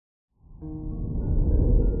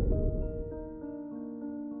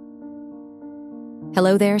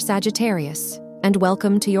Hello there, Sagittarius, and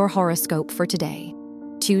welcome to your horoscope for today,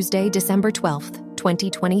 Tuesday, December 12th,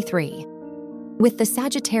 2023. With the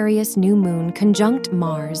Sagittarius new moon conjunct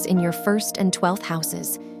Mars in your 1st and 12th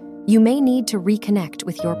houses, you may need to reconnect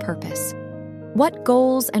with your purpose. What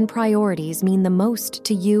goals and priorities mean the most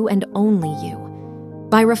to you and only you?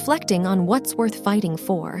 By reflecting on what's worth fighting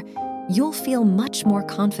for, you'll feel much more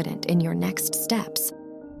confident in your next steps.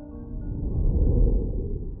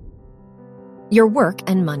 Your work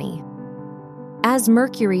and money. As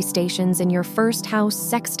Mercury stations in your 1st house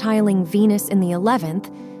sextiling Venus in the 11th,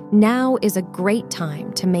 now is a great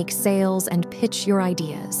time to make sales and pitch your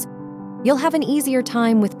ideas. You'll have an easier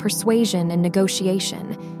time with persuasion and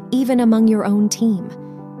negotiation, even among your own team.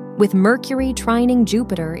 With Mercury trining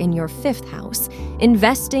Jupiter in your 5th house,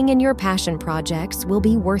 investing in your passion projects will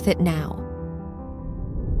be worth it now.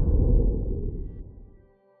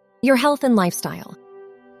 Your health and lifestyle.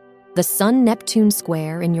 The Sun-Neptune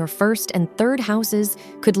square in your 1st and 3rd houses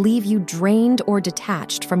could leave you drained or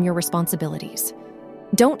detached from your responsibilities.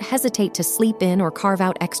 Don't hesitate to sleep in or carve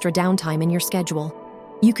out extra downtime in your schedule.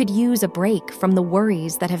 You could use a break from the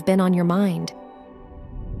worries that have been on your mind.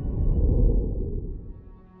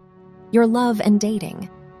 Your love and dating.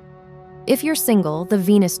 If you're single, the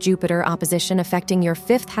Venus-Jupiter opposition affecting your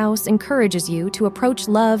 5th house encourages you to approach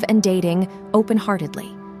love and dating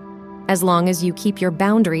open-heartedly. As long as you keep your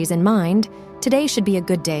boundaries in mind, today should be a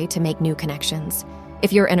good day to make new connections.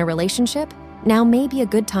 If you're in a relationship, now may be a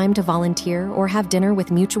good time to volunteer or have dinner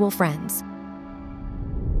with mutual friends.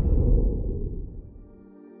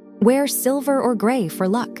 Wear silver or gray for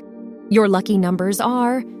luck. Your lucky numbers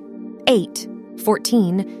are 8,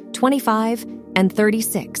 14, 25, and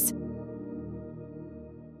 36.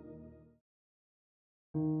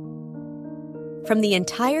 From the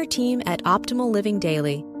entire team at Optimal Living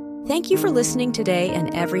Daily, thank you for listening today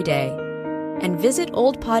and every day. And visit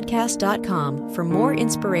oldpodcast.com for more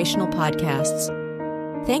inspirational podcasts.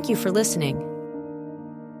 Thank you for listening.